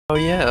Oh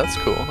yeah, that's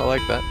cool. I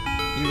like that.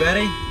 You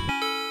ready?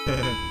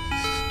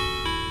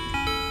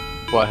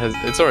 What has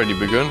it's already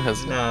begun,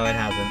 hasn't it? No, it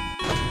hasn't.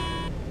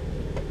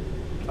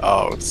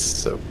 Oh, it's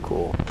so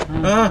cool.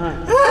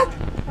 Ah!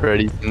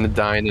 Freddy's in the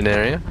dining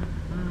area.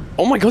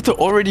 Oh my god, they're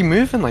already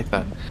moving like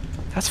that.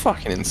 That's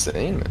fucking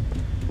insane, man.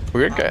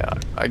 We gotta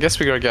get, I guess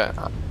we gotta get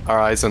our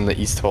eyes on the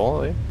East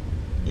Hall, eh?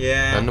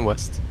 Yeah. And the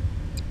West.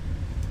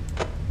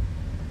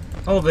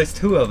 Oh, there's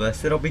two of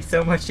us. It'll be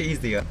so much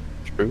easier.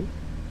 True?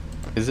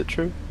 Is it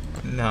true?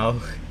 No.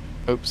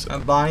 Hope so.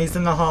 Bonnie's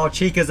in the hall.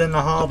 Chica's in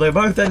the hall. They're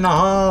both in the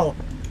hall.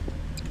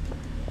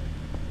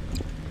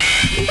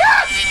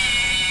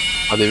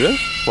 Are they really?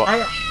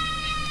 What?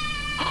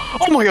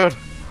 Oh my god!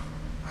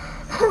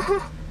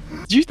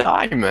 Did you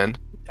die, man?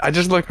 I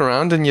just look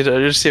around and I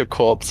just see a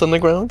corpse on the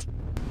ground.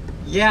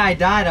 Yeah, I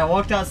died. I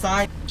walked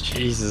outside.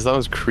 Jesus, that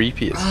was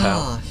creepy as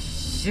hell. Oh,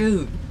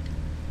 shoot.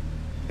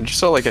 I just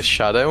saw like a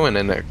shadow and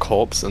then a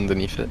corpse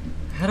underneath it.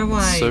 How do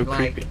I, So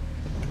like, creepy.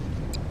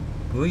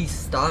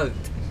 restart?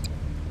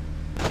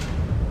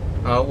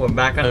 Oh, we're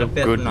back on the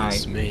fifth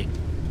Goodness night. me.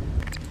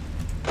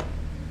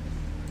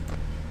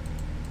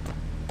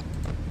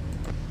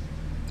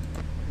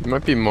 You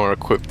might be more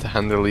equipped to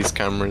handle these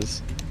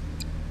cameras.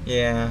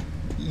 Yeah.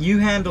 You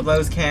handle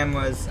those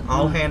cameras,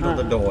 I'll handle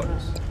the doors.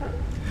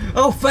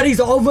 Oh, Freddy's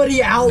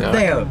already out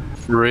there!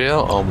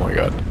 Real? Oh my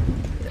god.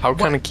 How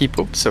can I keep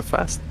up so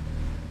fast?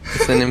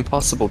 It's an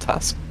impossible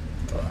task.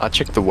 I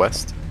checked the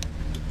West.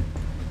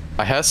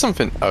 I hear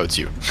something. Oh, it's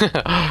you.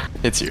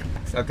 It's you.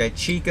 Okay,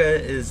 Chica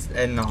is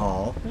in the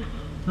hall.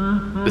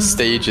 The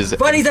stage is.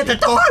 Freddy's at the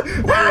door!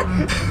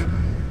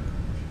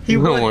 He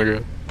Oh won. my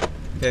god.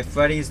 Okay,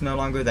 Freddy's no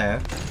longer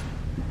there.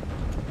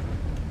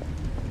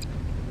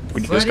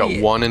 We just got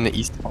one in the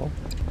East Hall.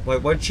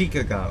 Wait, where'd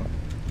Chica go?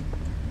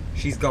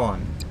 She's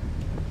gone.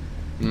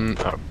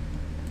 Oh.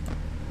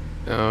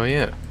 Oh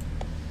yeah.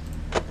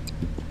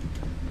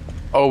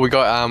 Oh, we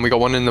got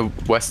one in the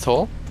West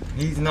Hall.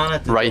 He's not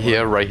at the Right door.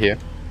 here, right here.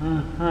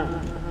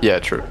 Yeah,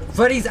 true.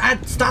 Freddy's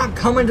at. Stop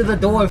coming to the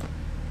door.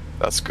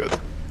 That's good.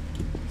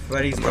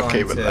 Freddy's I'm gone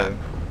okay with too. that.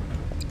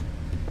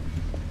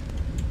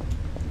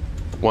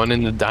 One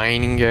in the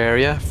dining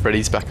area.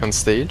 Freddy's back on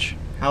stage.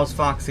 How's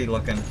Foxy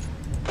looking?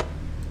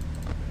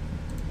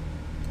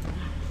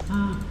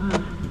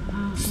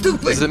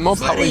 Stupid. Is it more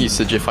power Freddy!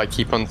 usage if I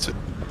keep on?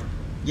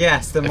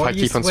 Yes, the if more I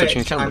you keep on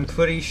switching switch, I'm cameras?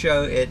 pretty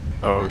sure it.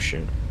 Oh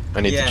shit!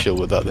 I need Yeah. to chill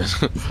with that then.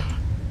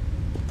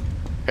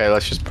 Okay,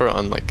 let's just put it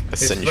on like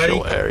Is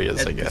essential Freddy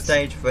areas, at I the guess.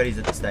 stage. Freddy's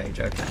at the stage.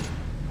 Okay.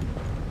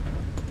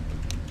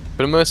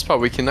 For the most part,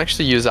 we can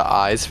actually use our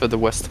eyes for the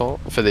West Hall,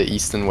 for the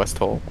East and West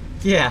Hall.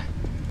 Yeah.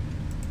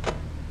 I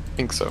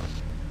think so.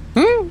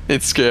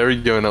 It's scary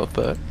going out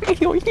there.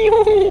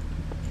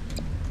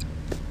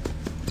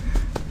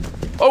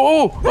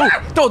 Oh!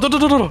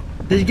 No!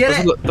 Did you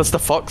get it? That's the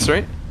fox,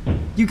 right?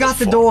 You got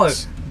the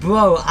Fox. door,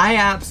 bro. I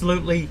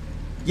absolutely.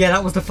 Yeah,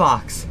 that was the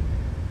fox.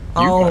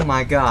 Oh got-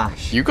 my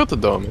gosh. You got the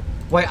door, man.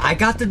 Wait, I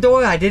got the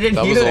door. I didn't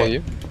That hear was it. all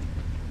you.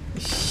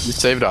 You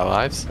saved our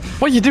lives.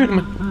 What are you doing,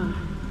 man?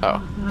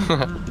 Oh.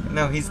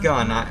 No, he's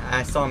gone.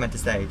 I saw him at the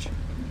stage.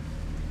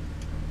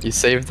 You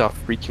saved our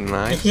freaking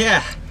lives.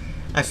 Yeah,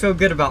 I feel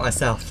good about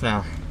myself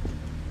now.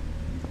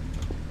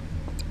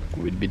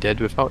 We'd be dead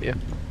without you.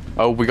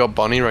 Oh, we got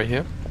Bonnie right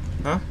here.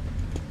 Huh?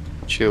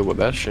 Chill with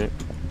that shit.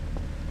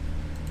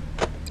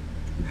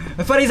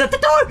 Freddy's at the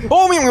door!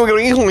 Oh,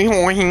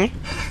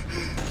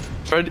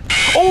 Freddy.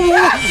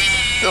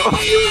 Oh!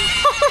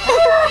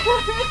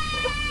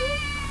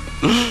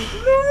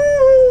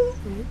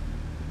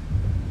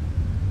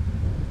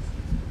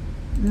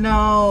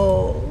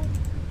 No.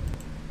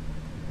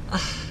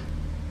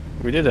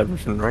 We did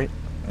everything right.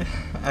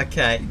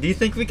 Okay, do you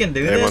think we can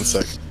do Hey, this?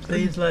 1 sec.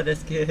 Please let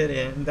us get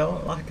in.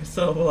 Don't lock us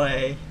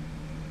away.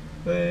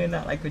 We're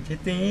not like what you're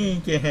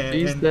thinking.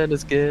 Please let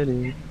us get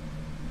in.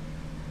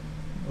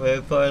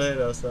 We're poor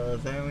little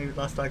souls and we've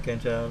lost our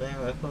control and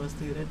we're supposed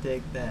to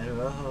take that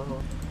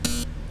role.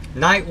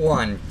 Night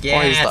 1,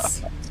 Why is yes.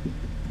 that?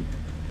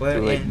 We're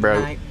Too late, in bro.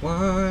 night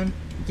 1.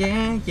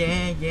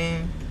 Yeah.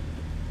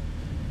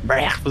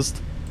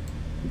 Breakfast.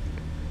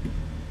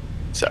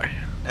 Sorry.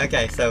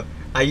 Okay, so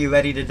are you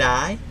ready to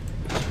die?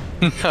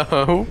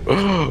 No.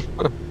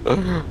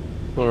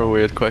 What a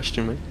weird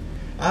question, man.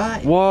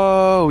 Alright.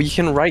 Whoa, you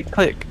can right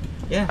click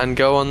Yeah. and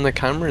go on the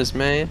cameras,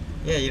 man.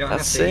 Yeah, you don't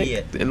That's have to sick. eat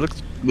it. It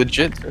looks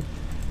legit.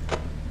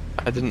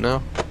 I didn't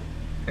know.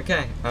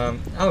 Okay,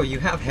 oh, you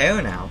have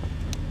hair now.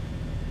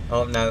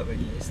 Oh, no,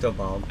 you're still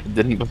bald. I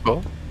didn't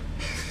before.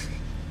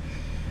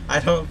 I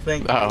don't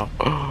think.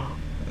 Oh.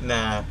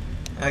 Nah.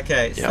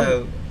 Okay, Yeah.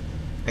 so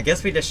I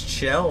guess we just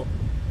chill.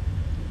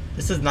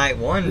 This is night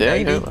 1, Yeah,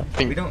 baby. yeah, I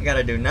think We don't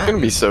gotta do It's nothing.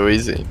 gonna be so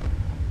easy.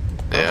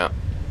 Yeah,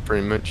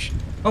 pretty much.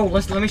 Oh,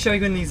 let me show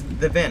you in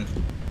the vent.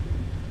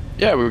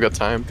 Yeah, we've got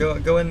time.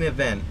 Go in the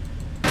vent.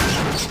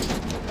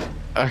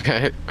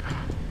 Okay.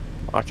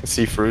 I can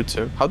see through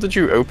too. How did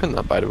you open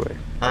that, by the way?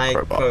 I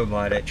Crowbar.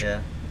 crowbarred it,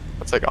 yeah.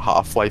 That's like a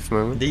Half-Life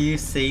moment. Do you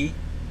see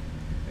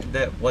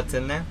what's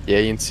in there? Yeah,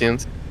 you can see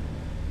it.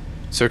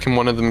 So can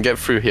one of them get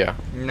through here?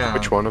 No.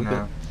 Which one of no.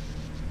 them?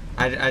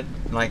 I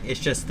like, it's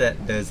just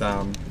that there's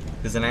an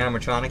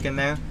animatronic in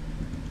there.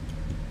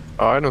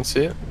 Oh, I don't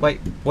see it. Wait,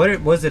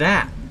 what was it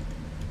at?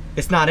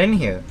 It's not in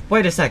here.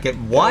 Wait a second,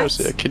 Yeah, what? I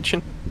see a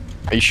kitchen.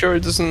 Are you sure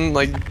it doesn't,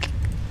 like,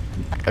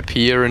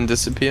 appear and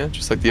disappear,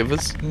 just like the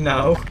others?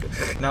 No.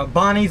 No,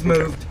 Bonnie's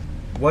moved.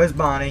 Where's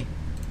Bonnie?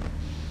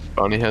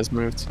 Bonnie has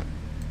moved.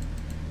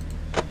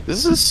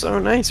 This is so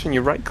nice when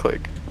you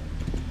right-click.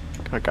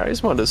 God,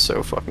 Garry's mod is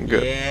so fucking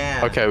good.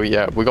 Yeah. Okay, we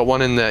got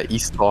one in the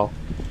east hall.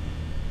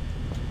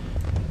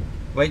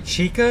 Wait,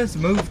 Chica's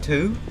moved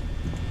too?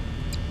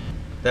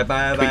 The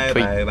bye Tweet,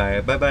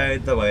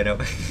 tweet. the way to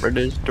Where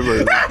is the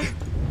road?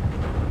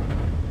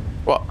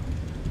 What?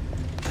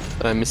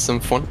 Did I miss some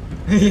fun?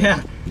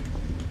 Yeah.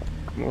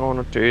 I'm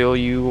gonna tell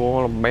you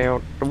all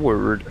about the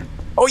word.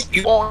 Oh,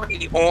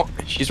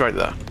 she's right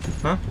there.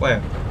 Huh?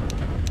 Where?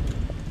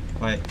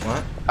 Wait,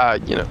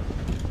 what? You know,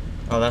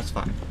 Oh, that's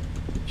fine.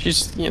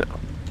 she's, you know.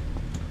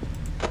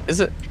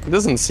 Is it? It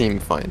doesn't seem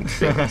fine. To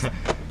be honest.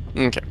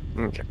 Okay,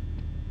 okay.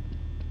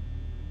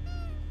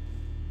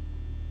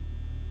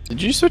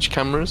 Did you switch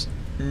cameras?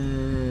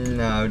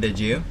 No, did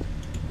you?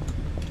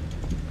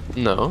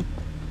 No.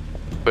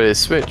 But it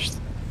switched.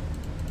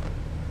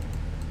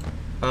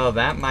 Oh,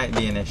 that might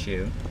be an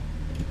issue.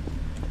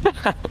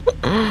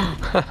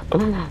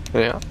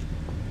 Yeah.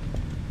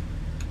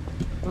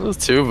 Those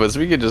two of us,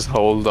 we could just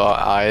hold our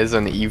eyes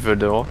on either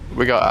door.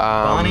 We got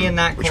Bonnie in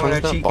that which corner,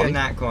 one's that? Chica Bonnie? in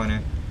that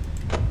corner.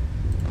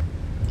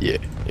 Yeah.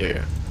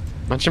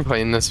 Imagine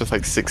playing this with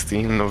like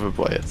 16 other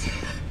players.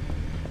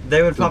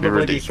 They would That'd be probably be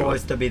ridiculous.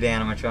 forced to be the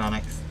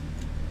animatronics.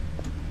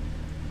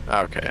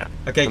 Okay, yeah.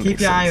 Okay, That keep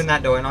makes your eye sense. on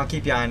that door, and I'll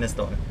keep your eye on this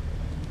door.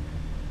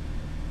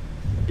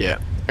 Yeah.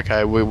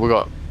 Okay,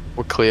 we're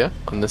clear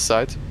on this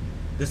side.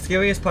 The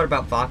scariest part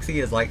about Foxy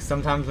is, like,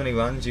 sometimes when he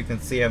runs, you can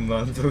see him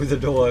run through the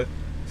door.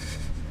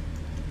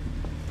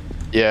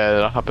 Yeah,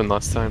 that happened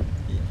last time.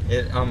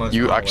 It almost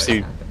You always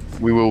actually, happens.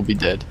 we will be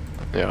dead.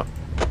 Yeah.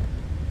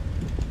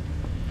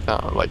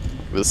 Like,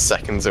 it was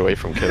seconds away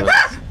from killing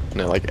us.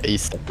 No, like 8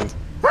 seconds.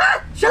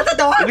 Shut the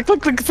door!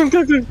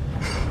 Click.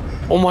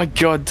 Oh my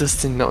god,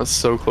 Dustin, that was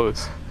so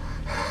close.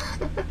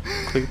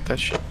 Click that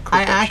shit. Click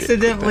I that shit, click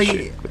that accidentally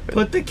shit, click that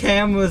put the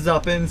cameras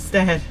up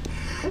instead.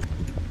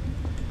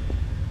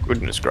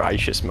 Goodness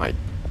gracious, mate.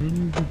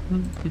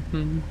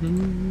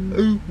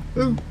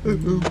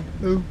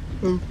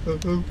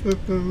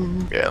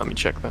 Yeah, let me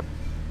check that.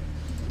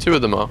 2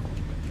 of them are.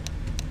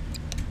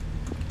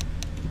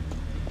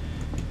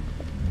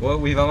 Well,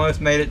 we've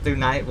almost made it through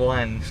night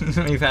 1.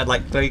 We've had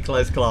like 3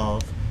 close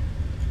calls.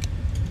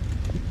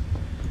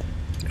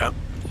 Yeah,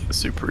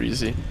 super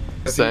easy.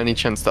 Is there any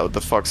chance that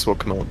the fox will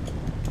come out?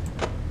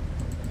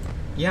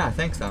 Yeah, I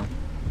think so.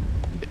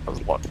 Yeah, that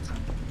was locked.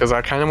 Because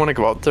I kind of want to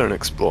go out there and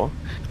explore.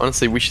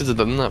 Honestly, we should have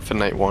done that for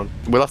night 1.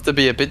 We'll have to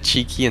be a bit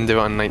cheeky and do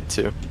it on night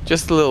 2.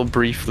 Just a little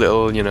brief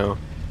little, you know,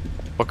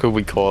 what could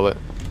we call it?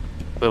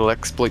 Little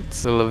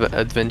exploits, little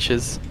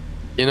adventures.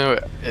 You know,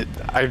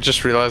 I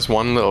just realized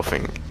one little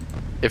thing.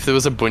 If there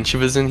was a bunch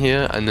of us in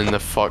here and then the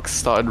fox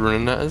started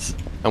running at us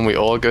and we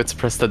all go to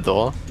press the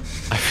door,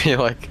 I feel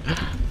like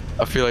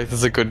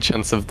there's a good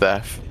chance of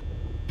death.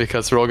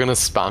 Because we're all gonna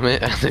spam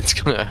it and it's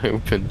gonna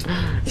open.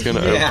 It's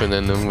gonna Yeah. open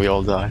and then we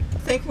all die. I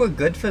think we're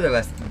good for the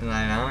rest of the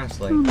night,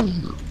 honestly.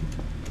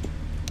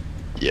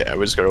 Yeah,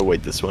 we just gotta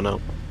wait this one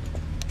out.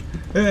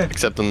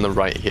 Except on the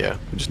right here.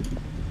 Just...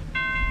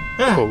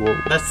 Whoa.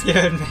 That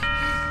scared me.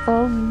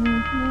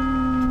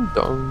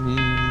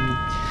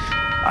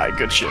 Alright,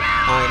 good shit.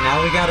 Alright,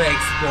 now we gotta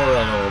explore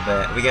a little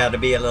bit. We gotta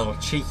be a little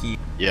cheeky.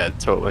 Yeah,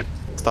 totally.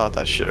 Start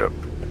that shit up.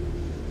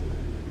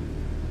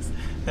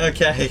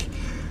 Okay.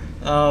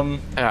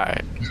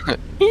 Alright.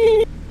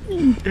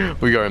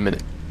 We got a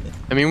minute.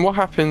 I mean, what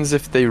happens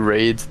if they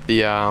raid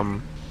the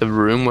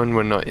room when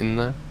we're not in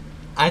there?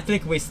 I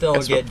think we still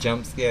Guess get what?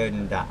 jump scared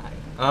and die.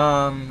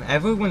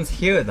 Everyone's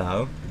here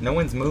though. No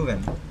one's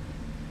moving.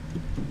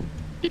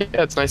 Yeah,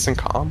 it's nice and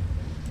calm.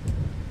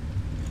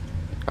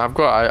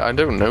 I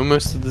don't know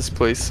most of this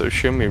place, so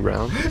show me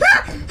around.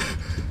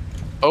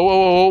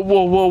 Oh,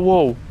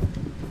 whoa.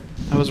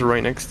 That was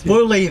right next to you.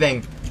 We're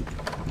leaving.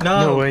 No.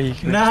 No way you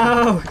can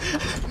No.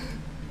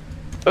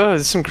 Oh,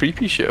 there's some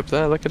creepy shit up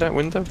there. Look at that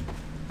window.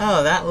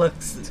 Oh, that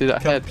looks See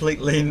that head?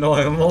 completely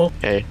normal.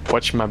 Hey,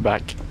 watch my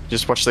back.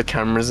 Just watch the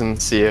cameras and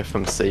see if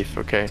I'm safe,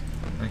 okay?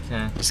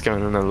 Okay. Just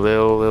going on a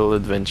little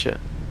adventure.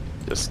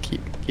 Just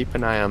keep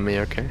an eye on me,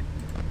 okay?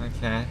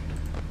 Okay.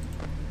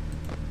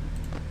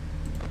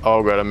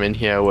 Oh god, I'm in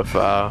here with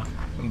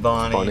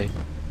Bonnie.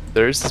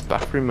 There is this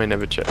bathroom I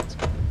never checked.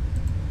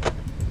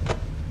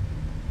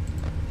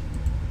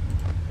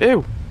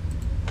 Ew!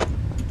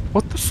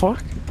 What the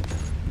fuck?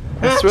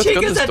 I swear to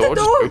god, Chica's this at the door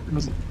just door.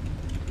 opens.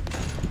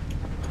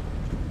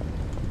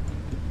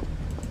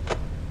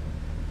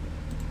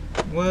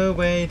 We're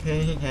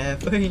waiting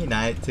every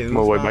night to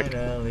Well, wait, Mike.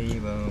 finally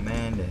roam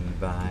and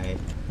invite.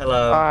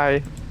 Hello.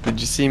 Hi! Did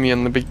you see me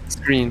on the big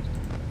screen?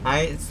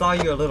 I saw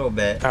you a little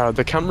bit.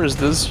 The cameras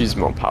does use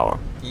more power.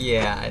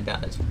 Yeah, it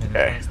does.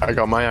 Okay, I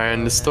got my eye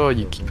on the store.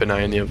 You keep an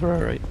eye on the other,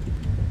 alright?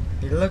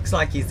 It looks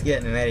like he's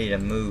getting ready to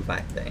move, I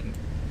think.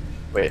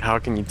 Wait, how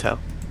can you tell?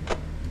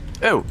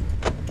 Oh!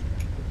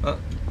 Oh.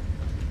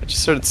 I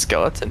just heard a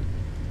skeleton.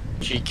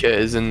 Chica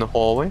is in the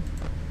hallway.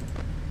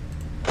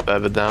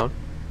 Further down.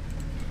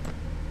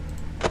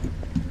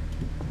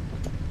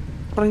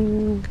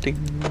 Ding,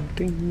 ding,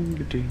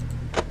 ding, ding.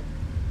 I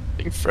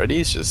think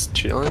Freddy's just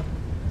chilling.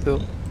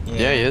 Still.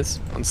 Yeah, he is.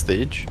 On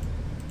stage.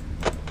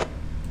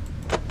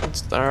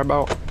 What's there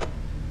about?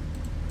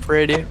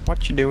 Freddy,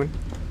 what you doing?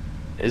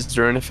 Is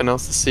there anything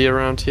else to see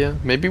around here?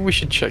 Maybe we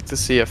should check to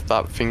see if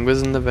that thing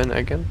was in the vent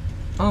again.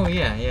 Oh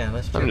yeah,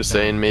 let's check. I'm just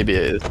saying, maybe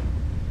it is.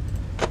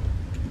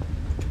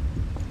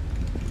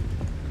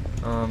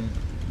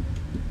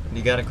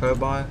 You got a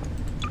crowbar?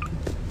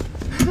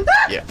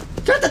 Yeah.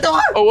 Shut the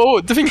door! Oh,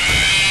 the thing!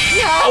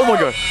 Yeah! Oh my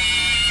god!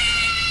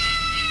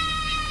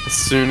 As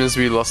soon as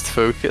we lost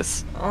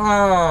focus,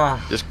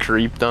 just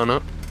creeped on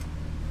up.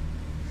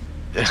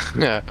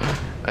 Yeah,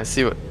 I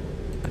see what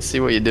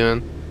you're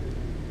doing.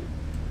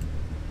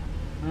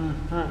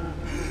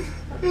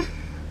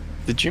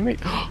 Did you make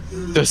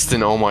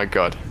Dustin? Oh my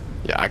god,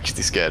 you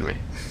actually scared me.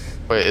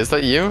 Wait, is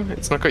that you?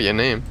 It's not got your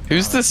name.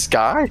 Who's this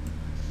guy?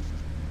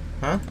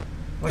 Huh?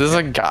 There's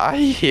a guy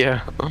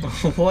here.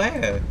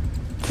 Where?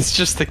 It's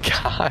just a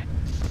guy.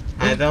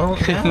 I don't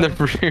know. In the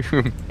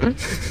room.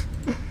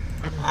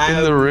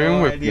 In the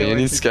room with me, and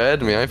he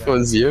scared me. I thought it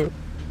was you.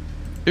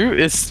 Who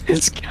is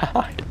this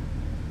guy?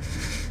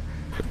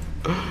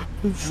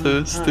 It's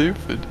so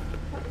stupid.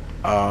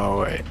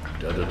 Oh wait.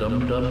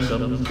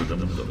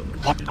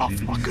 What the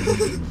fuck?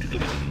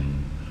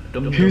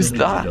 Who's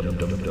that?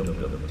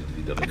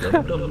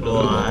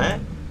 What?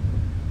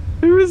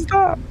 Who is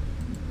that?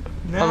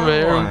 No I'm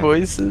hearing one.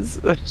 voices.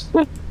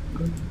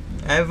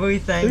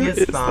 Everything Who is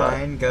is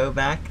fine. Go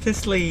back to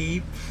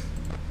sleep.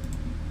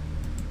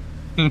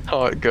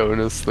 Not going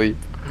to sleep.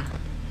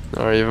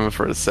 Not even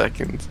for a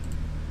second.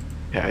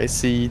 Yeah, I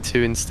see you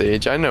two in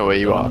stage. I know where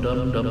you are.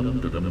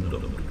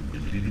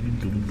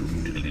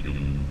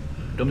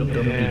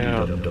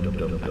 Yeah,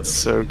 that's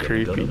so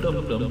creepy.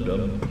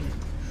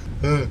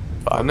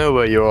 I know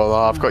where you all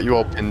are. I've got you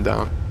all pinned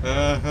down.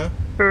 Uh-huh.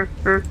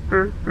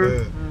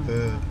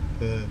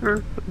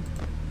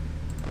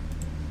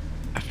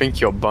 I think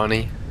you're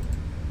Bunny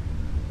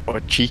or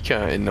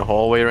Chica in the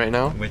hallway right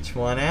now. Which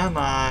one am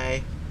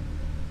I?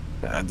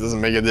 That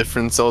doesn't make a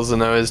difference. All I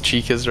know is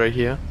Chica's right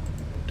here.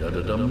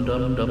 Dum dum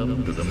dum.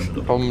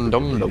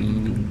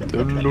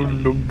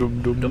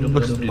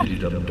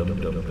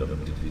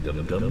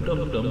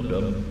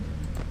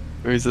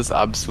 Who's this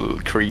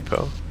absolute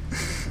creepo?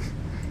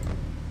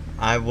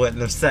 I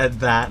wouldn't have said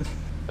that.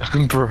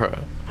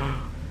 Bruh.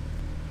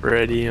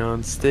 Ready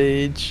on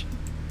stage.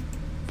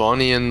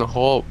 Bonnie in the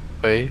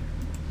hallway.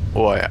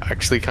 Oh, I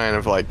actually kind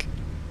of like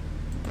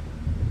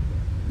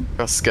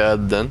got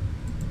scared then.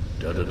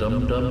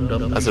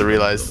 As I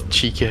realized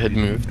Chica had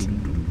moved.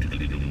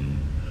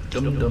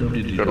 Is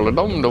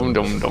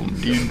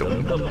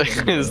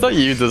that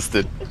you,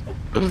 Dustin?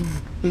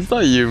 Is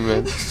that you,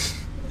 man?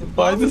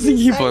 Why does he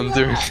keep on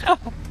doing that?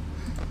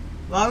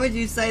 Why would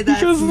you say that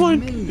Because to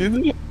like,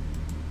 me?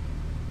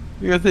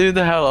 because who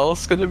the hell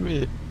else could it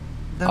be?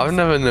 Those, I've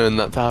never known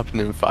that to happen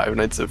in Five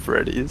Nights at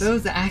Freddy's.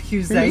 those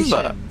accusations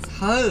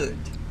hurt.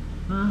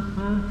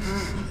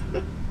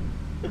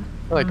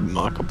 Like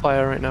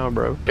Markiplier right now,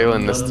 bro.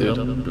 Killing this dude.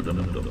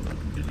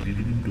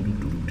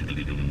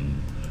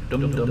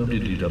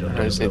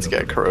 I just need to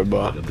get a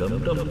crowbar.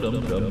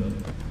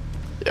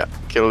 Yeah,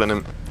 killing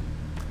him.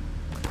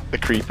 The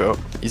creepo.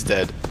 He's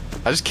dead.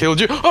 I just killed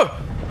you. Oh!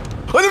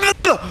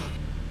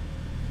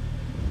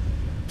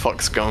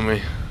 Fuck's got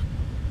me.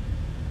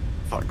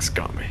 Fuck's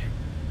got me.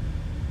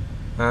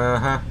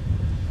 Uh-huh.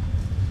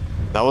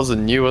 That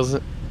wasn't you, was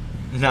it?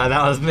 No,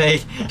 that was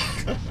me.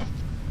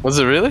 Was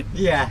it really?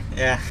 Yeah.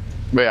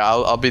 Wait,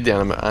 I'll be the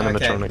animatronic.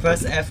 Okay,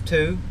 press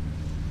F2,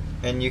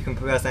 and you can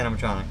press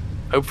animatronic.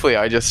 Hopefully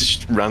I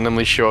just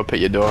randomly show up at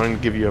your door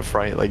and give you a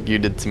fright like you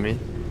did to me.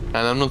 And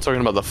I'm not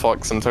talking about the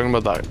fox, I'm talking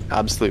about that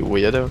absolute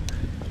weirdo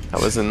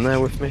that was in there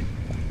with me.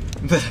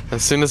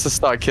 As soon as I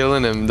start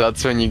killing him,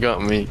 that's when you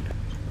got me.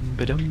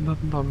 Who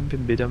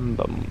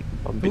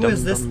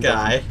is this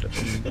guy?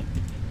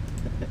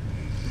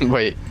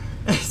 Wait,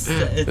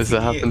 does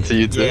that happen to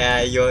you too?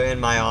 Yeah, you're in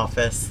my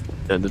office.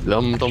 Dum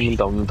dum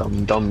dum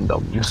dum dum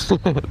dum.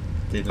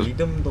 Diddly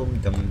dum dum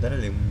dum dum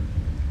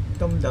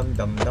dum dum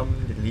dum dum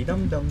diddly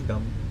dum dum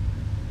dum.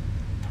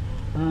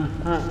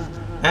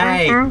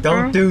 Hey,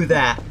 don't do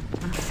that.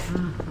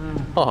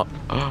 Oh.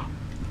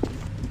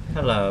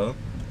 Hello.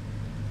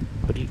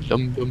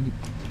 Dum dum.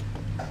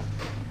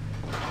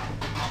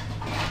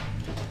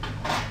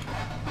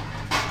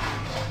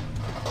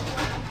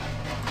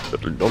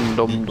 Dum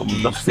dum dum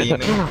dum.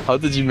 How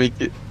did you make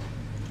it?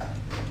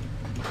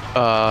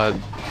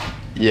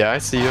 Yeah, I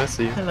see you.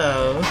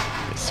 Hello.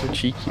 It's so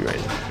cheeky right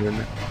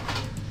now.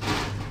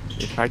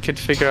 If I could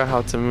figure out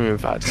how to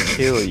move, I'd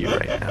kill you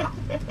right now.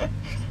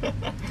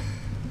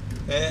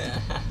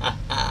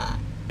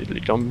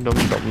 Dum dum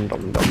dum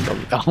dum dum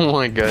dum. Oh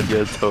my god,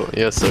 you're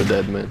so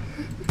dead, man.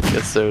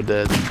 You're so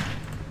dead.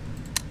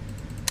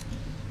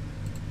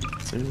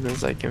 As soon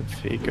as I can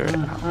figure it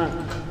out.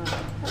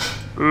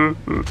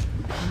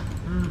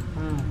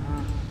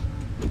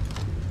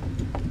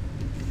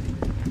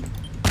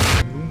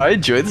 I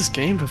enjoy this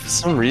game, but for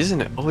some reason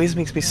it always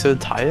makes me so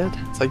tired.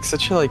 It's like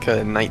such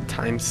a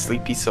nighttime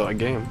sleepy sort of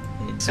game.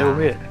 It's so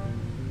weird.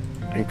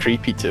 And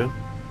creepy too.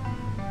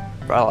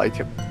 But I like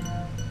it.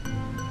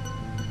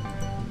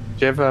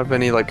 Do you ever have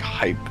any like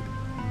hype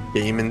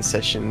gaming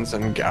sessions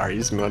on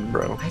Garry's mod,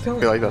 bro? I don't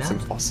feel like that's know.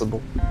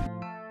 impossible.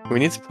 We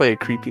need to play a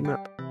creepy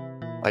map.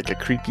 Like a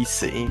creepy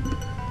city.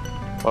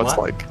 What's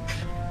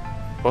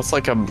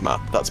like a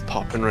map that's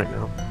popping right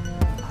now?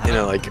 You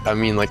know, like I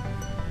mean like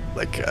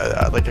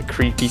a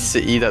creepy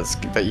city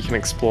that you can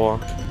explore.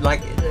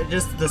 Like,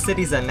 just the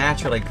cities are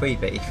naturally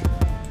creepy.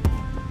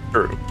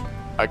 True.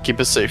 I keep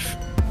it safe.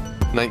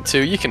 Night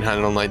 2, you can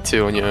handle Night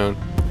 2 on your own.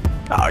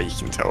 Oh, you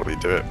can totally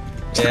do it.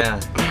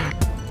 Yeah.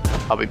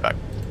 I'll be back.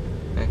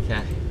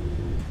 Okay.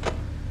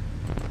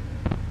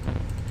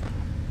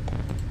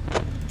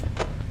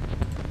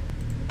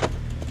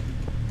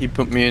 You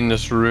put me in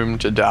this room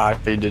to die,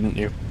 didn't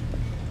you?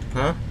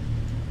 Huh?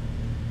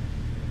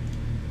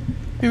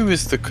 Who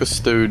is the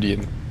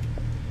custodian?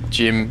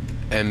 Jim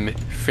M.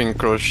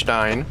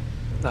 Finkelstein.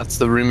 That's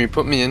the room you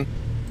put me in.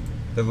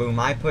 The room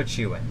I put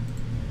you in.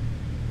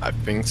 I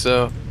think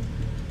so.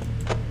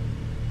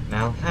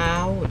 Now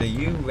how do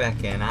you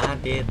reckon I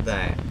did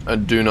that? I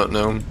do not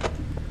know.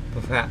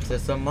 Perhaps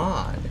it's a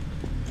mod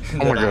Oh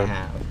that my I God.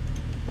 have.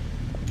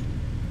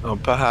 Oh,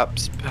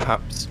 perhaps.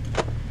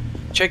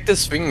 Check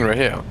this thing right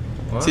here.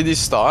 What? See these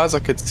stars? I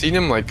could see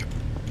them like...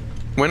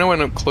 When I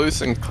went up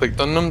close and clicked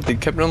on them, they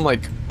kept on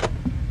like...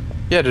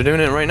 Yeah, they're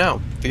doing it right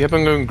now. They kept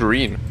on going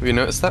green. Have you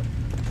noticed that?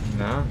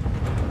 No.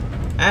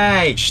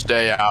 Hey!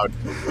 Stay out.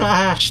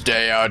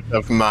 Stay out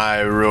of my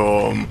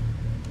room.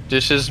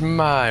 This is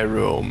my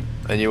room,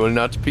 and you will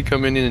not be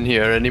coming in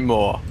here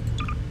anymore.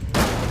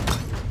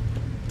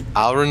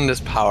 I'll run this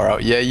power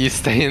out. Yeah, you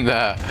stay in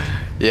there.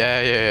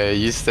 Yeah,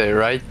 you stay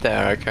right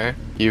there, okay?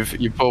 You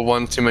pulled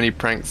one too many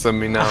pranks on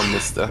me now,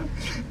 mister.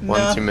 One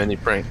No. too many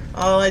pranks.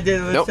 All I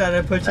did was Nope. try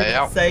to put you Hey, in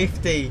out.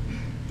 safety.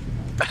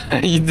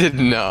 You did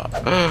not.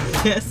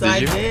 Yes, Did I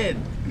you? did.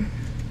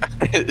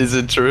 Is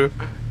it true?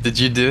 Did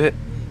you do it?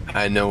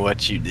 I know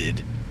what you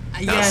did. Now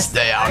Yes,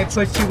 stay I out.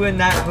 put you in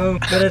that room,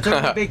 but it's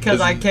only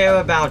because I care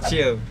about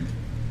you.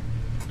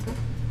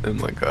 Oh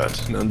my god.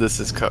 No, this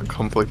is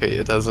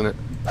complicated, doesn't it?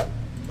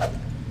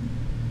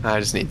 I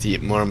just need to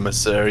eat more of my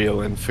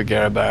cereal and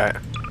forget about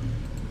it.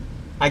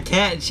 I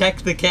can't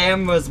check the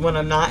cameras when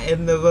I'm not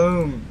in the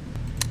room.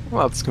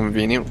 Well, it's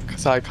convenient,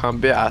 because I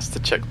can't be asked to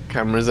check the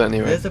cameras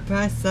anyway. There's a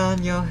price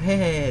on your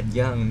head,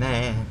 young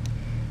man.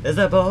 There's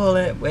a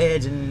bullet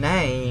with your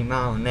name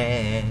on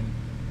it.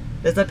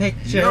 There's a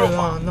picture No.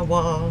 on the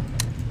wall.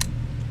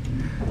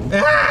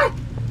 Ah!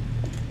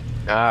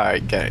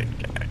 Alright, get it.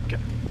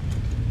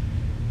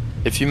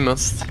 If you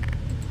must.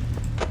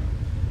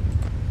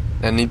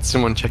 I need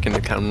someone checking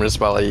the cameras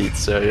while I eat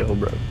cereal,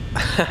 bro.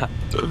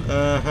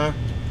 Uh-huh.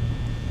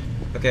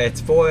 Okay,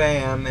 it's 4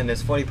 AM and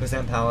there's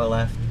 40% power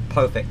left.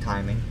 Perfect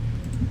timing.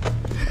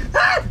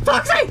 Ah!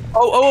 Foxy!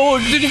 Oh,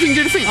 do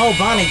the thing. Oh,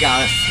 Bonnie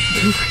got us.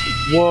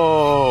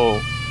 Whoa.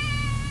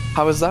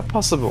 How is that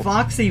possible?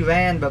 Foxy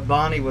ran, but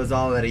Bonnie was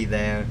already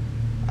there.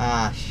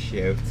 Ah,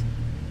 shoot.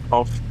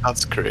 Oh,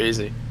 that's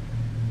crazy.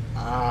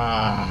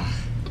 Ah.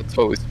 That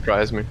totally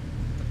surprised me.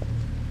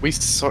 We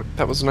sucked.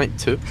 That was night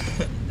 2.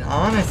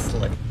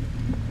 Honestly.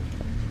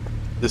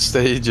 The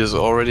stage is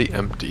already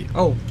empty.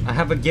 Oh, I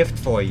have a gift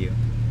for you.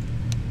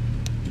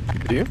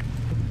 Do you?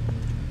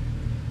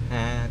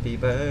 Happy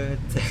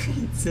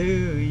birthday to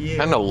you.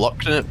 Kinda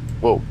locked in it.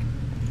 Whoa.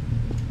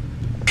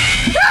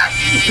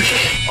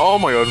 Oh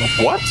my god,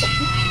 what?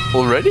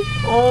 Already?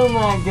 Oh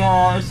my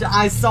gosh,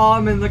 I saw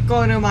him in the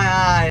corner of my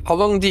eye. How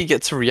long do you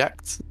get to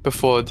react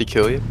before they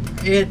kill you?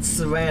 It's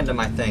random,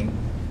 I think.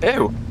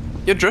 Ew,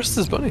 you're dressed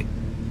as Bunny.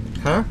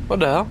 Huh? What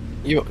the hell?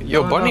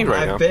 You're Oh, Bunny no,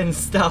 right I've now. been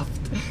stuffed.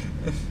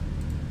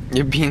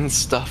 You're being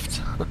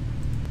stuffed.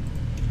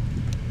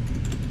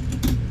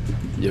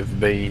 You've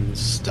been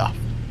stuffed.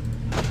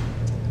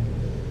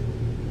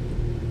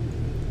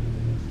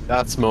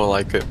 That's more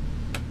like it.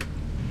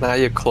 Now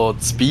you're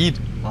Claude Speed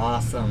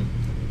Awesome.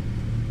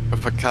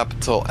 with a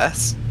capital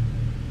S.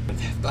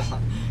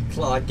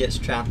 Claude gets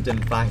trapped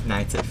in Five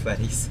Nights at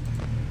Freddy's.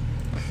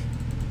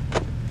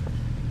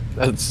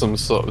 That's some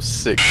sort of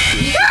sick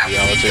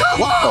reality.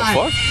 What the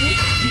fuck?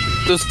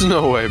 There's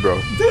no way, bro.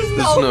 There's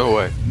no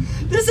way.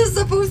 This is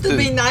supposed to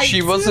be night She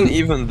 2. wasn't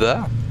even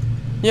there.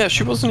 Yeah,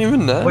 she wasn't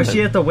even there. Was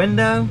she at the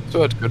window? So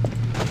that's good.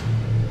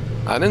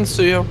 I didn't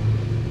see her.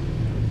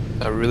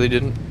 I really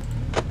didn't.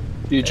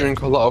 Do you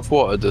drink a lot of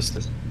water,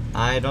 Dustin?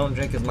 I don't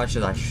drink as much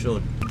as I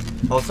should.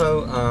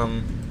 Also,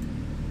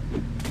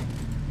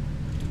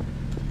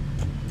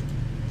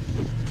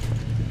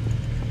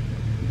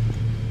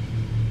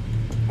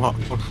 What?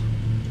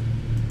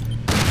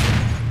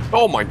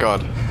 Oh my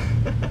god.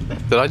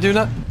 Did I do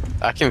that?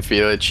 I can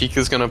feel it.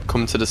 Chica's gonna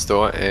come to the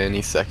store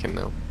any second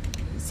now.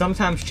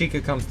 Sometimes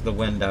Chica comes to the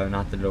window,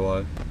 not the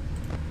door.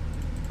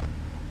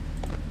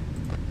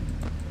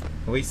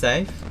 Are we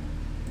safe?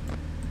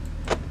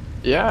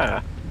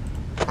 Yeah.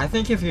 I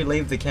think if you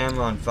leave the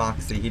camera on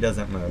Foxy, he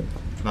doesn't move.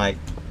 Like,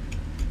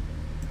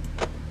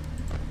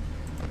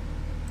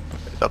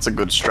 That's a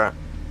good strat.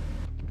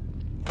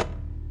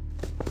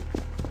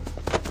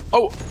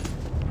 Oh!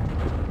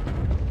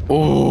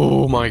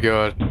 Oh my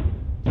god.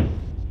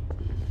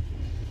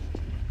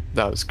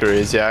 That was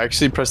crazy. I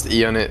actually pressed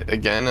E on it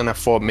again and I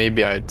thought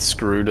maybe I'd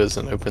screwed us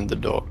and opened the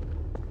door.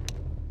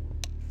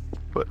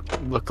 But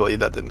luckily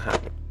that didn't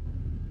happen.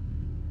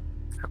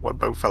 We're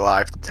both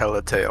alive to tell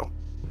the tale.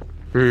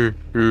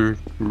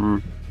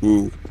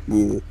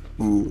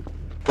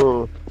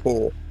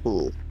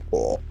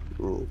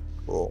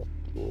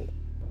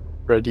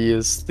 Freddy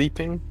is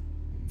sleeping.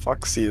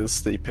 Foxy is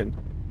sleeping.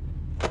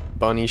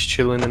 Bunny's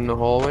chilling in the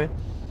hallway.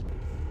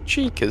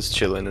 Chica's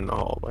chilling in the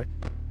hallway.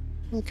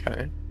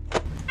 Okay.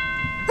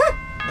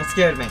 that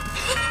scared me.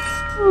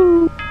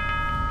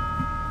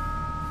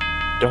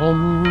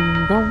 Dum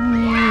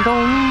dum dum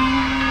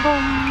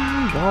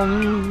dum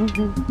dum.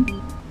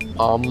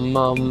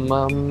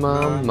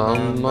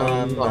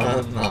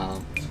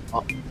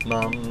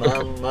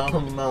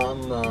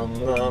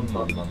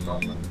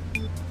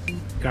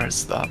 Gotta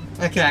stop.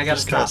 Okay, I gotta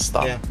Just gotta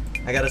stop. stop. Yeah,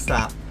 I gotta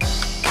stop.